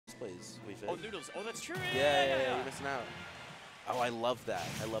plays Wii Fit. Oh, Noodles. Oh, that's true. Yeah, you're missing out. Oh, I love that.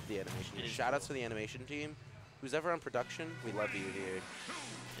 I love the animation. Shout outs to the animation team. Who's ever on production, we love you here.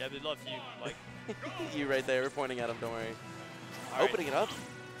 Yeah, we love you, Mike. You right there. We're pointing at him, don't worry. All Opening it up.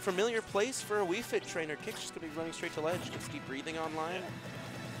 Familiar place for a Wii Fit trainer. KiX just going to be running straight to ledge. Gets deep breathing online. Yeah.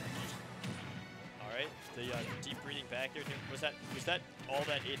 All right, the deep breathing back air. Was that all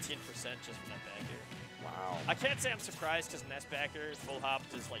that 18% just from that back air? Wow. I can't say I'm surprised because Ness back air full hop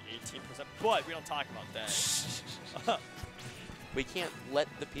is like 18%, but we don't talk about that. We can't let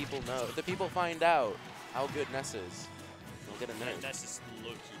the people know. If the people find out how good Ness is, they'll get a nerve. Yeah, Ness is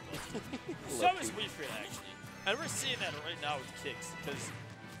low-key. So is Wii Fit, actually. And we're seeing that right now with KiX, because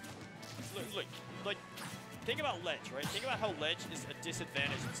look, like, think about ledge, right? Think about how ledge is a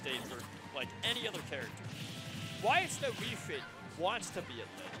disadvantage in stage for, like, any other character. Why is that Wii Fit wants to be at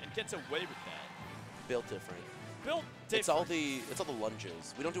ledge and gets away with that? Built different. Built different. It's all the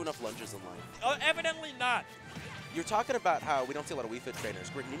lunges. We don't do enough lunges in life. Evidently not. You're talking about how we don't see a lot of Wii Fit trainers.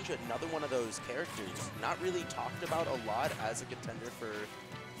 Greninja, another one of those characters, not really talked about a lot as a contender for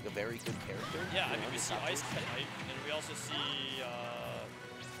a very good character. Yeah, I mean, we see Ice Knight, and we also see...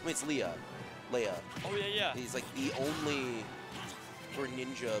 I mean, it's Leia. Oh, yeah. He's like the only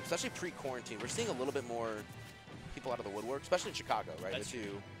Greninja, especially pre-quarantine. We're seeing a little bit more people out of the woodwork, especially in Chicago, right? That's the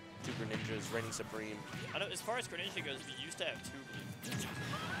two Greninjas reigning supreme. I know, as far as Greninja goes, we used to have two Greninjas.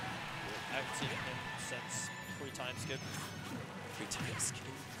 I haven't seen him since pre-time skip. Pre-time skip?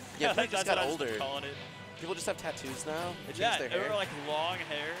 Yeah, people just got older. People just have tattoos now. They change their hair. Or like long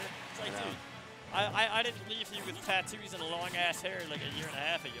hair. It's like, dude, I didn't leave you with tattoos and long ass hair like a year and a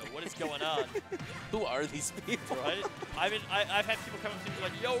half ago. What is going on? Who are these people? Right? I've had people come up to me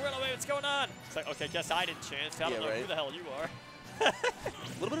like, yo, run away, what's going on? It's like, okay, guess I didn't chance. I don't know who the hell you are. A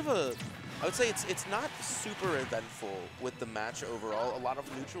little bit of a, I would say it's not super eventful with the match overall. A lot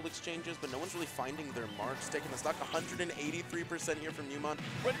of neutral exchanges, but no one's really finding their marks. Taking the stock 183% here from Mewmon.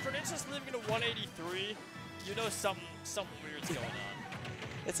 When Greninja's living at a 183, you know something weird's going on.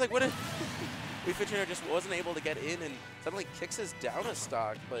 It's like, what if Wii Fit trainer just wasn't able to get in and suddenly KiX is down a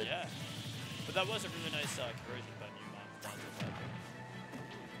stock, but... Yeah. But that was a really nice conversion by Mewmon.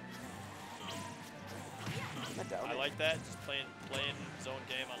 I like that, just playing zone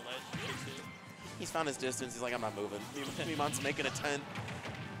game on ledge. He's found his distance. He's like, I'm not moving. Mewmon's making a 10.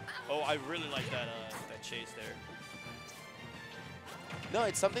 Oh, I really like that that chase there. No,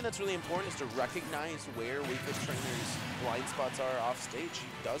 it's something that's really important is to recognize where Wii Fit trainers' blind spots are off stage. He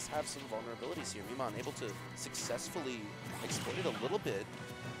does have some vulnerabilities here. Mewmon able to successfully exploit it a little bit.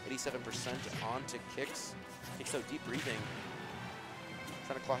 87% onto KiX. KiX though deep breathing.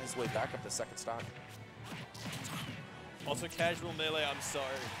 Trying to claw his way back up the second stock. Also casual melee, I'm sorry.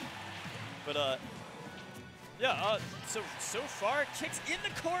 But yeah, so far KiX in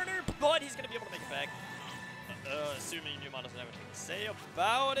the corner, but he's gonna be able to make it back. Assuming Mewmon doesn't have anything to say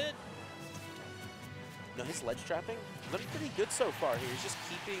about it. No, his ledge trapping looking pretty good so far here. He's just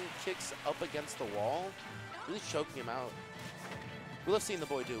keeping KiX up against the wall, really choking him out. We love seeing the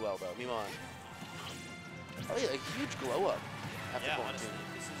boy do well though. Mewmon. Oh yeah, a huge glow up after honestly,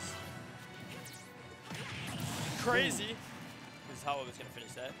 this is crazy. This is how I was gonna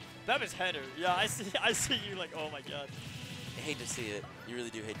finish that. That was header. Yeah, I see you like, oh my god. I hate to see it. You really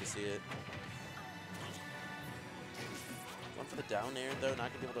do hate to see it. One for the down air though,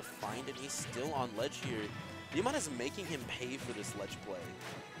 not gonna be able to find it. He's still on ledge here. Mewmon is making him pay for this ledge play.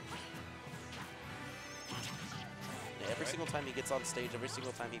 Yeah, every single time he gets on stage, every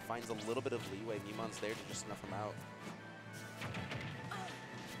single time he finds a little bit of leeway, Mewmon's there to just snuff him out.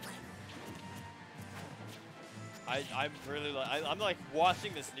 I'm like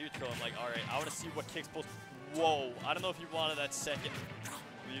watching this neutral. I'm like, all right, I want to see what KiX both. Whoa! I don't know if you wanted that second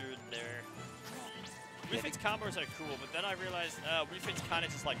weird there. Wii Fit's combos are cool, but then I realized Wii Fit's kind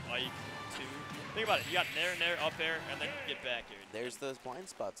of just like Ike too. Think about it. You got nair, up air, and then you get back here. There's those blind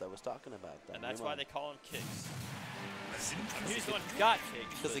spots I was talking about. And that's why they call him KiX. He's the one who got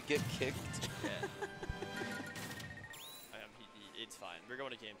kicked. Does it get kicked? Yeah. It's fine. We're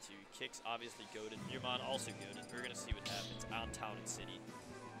going to game 2. KiX obviously goated. Mewmon also goated. We're going to see what happens on Town and City.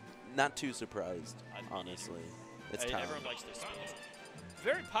 Not too surprised, honestly. It's Town. Everyone likes their skills.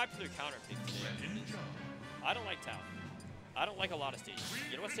 Very popular counter pick today. I don't like Town. I don't like a lot of stages.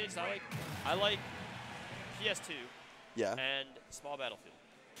 You know what stages I like? I like PS2 and Small Battlefield.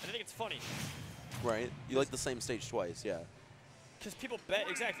 And I think it's funny. Right. You like the same stage twice, yeah. Because people ban,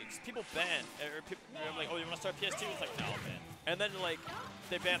 exactly, because people ban, or people, I'm like, oh, you want to start PS2? It's like, no, I'll ban. And then, like,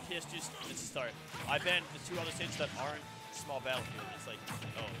 they ban PS2 to start. I banned the 2 other stages that aren't Small Battlefield. It's like,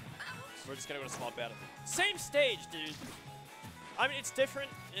 oh, we're just going to go to Small Battlefield. Same stage, dude. I mean, it's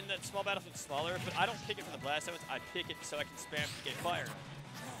different in that small battlefield's smaller, but I don't pick it from the blast zones. I pick it so I can spam to get fire.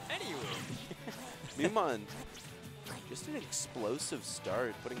 Anyway. Mewmon, just an explosive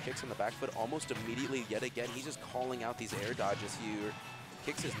start, putting KiX on the back foot almost immediately yet again. He's just calling out these air dodges here.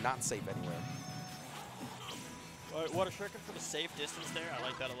 KiX is not safe anywhere. Water Shuriken for the safe distance there. I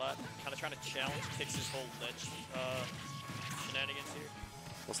like that a lot. Kind of trying to challenge KiX's whole ledge shenanigans here.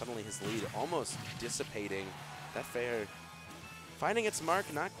 Well, suddenly his lead almost dissipating. That fair finding its mark,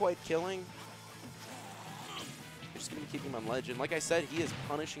 not quite killing. They're just going to be keeping him on ledge. And like I said, he is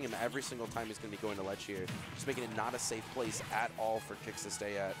punishing him every single time he's going to be going to ledge here. Just making it not a safe place at all for KiX to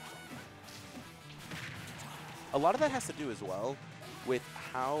stay at. A lot of that has to do as well with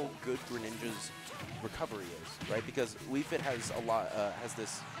how good Greninja's recovery is, right? Because Wii Fit has a lot, has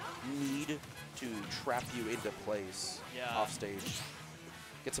this need to trap you into place off stage.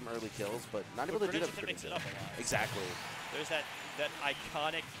 Get some early kills, but not able to do that with Greninja. Mix it up a lot. Exactly. There's that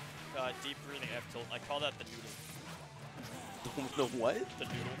iconic deep breathing F tilt. I call that the noodle. The what? The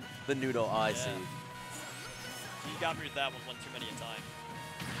noodle. The noodle. Oh, I see. You got me with that one too many a time.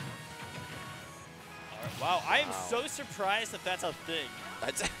 All right. Wow, I am so surprised that that's a thing.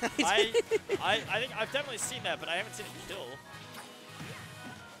 That's I think I've definitely seen that, but I haven't seen it kill.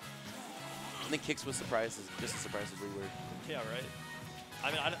 I think KiX was surprised, just as surprised as we were. Yeah, right.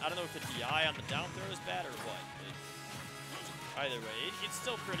 I mean, I don't know if the DI on the down throw is bad or what. Either way, it's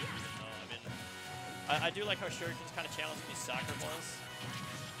still pretty even though. I mean, I do like how Shuriken's kind of challenging these soccer balls.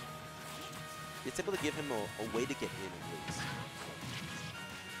 It's able to give him a way to get in at least.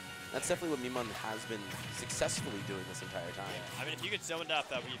 That's definitely what Mewmon has been successfully doing this entire time. Yeah. I mean, if you get zoned out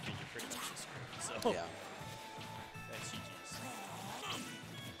that way, you're pretty much screwed. So. Yeah. That's GG's.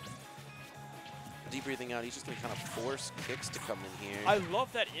 Deep breathing out, he's just going to kind of force KiX to come in here. I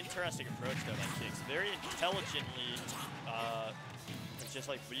love that interesting approach though by KiX. Very intelligently, just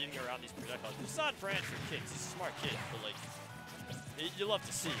like weaving around these projectiles. It's not brand for KiX. He's a smart kid, but like, you love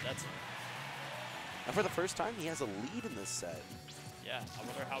to see. That's it. And for the first time, he has a lead in this set. Yeah, I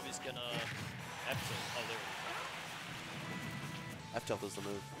wonder how he's gonna F-tilt. Oh, there we go. F-tilt is the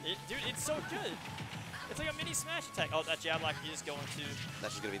move. Dude, it's so good. It's like a mini smash attack. Oh, that jab lock he is going to.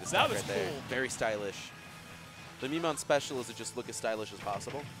 That's just going to be the stuff right there. Cool. Very stylish. The Mewmon special is to just look as stylish as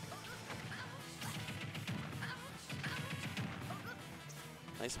possible.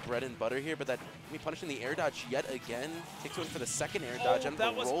 Nice bread and butter here, but that me punishing the air dodge yet again. KiX went for the second air dodge and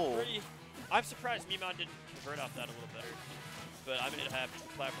the roll. Pretty. I'm surprised Mewmon didn't convert off that a little better. But I mean, it happened.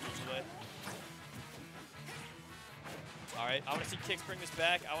 Platform is away. All right, I want to see KiX bring this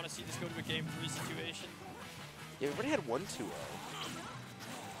back. I want to see this go to a game 3 situation. Yeah, we already had 1-2-0.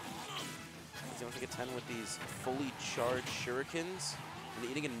 He's going to take a 10 with these fully charged shurikens. And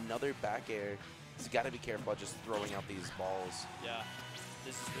eating another back air. He's got to be careful just throwing out these balls. Yeah,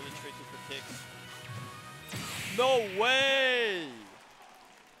 this is really tricky for KiX. No way!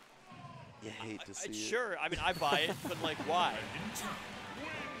 You hate to see it. Sure, I mean, I buy it, but like, why?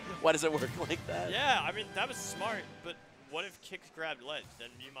 Why does it work like that? Yeah, I mean, that was smart, but what if KiX grabbed ledge? Then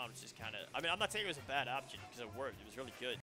Mewmon was just kind of... I mean, I'm not saying it was a bad option, because it worked. It was really good.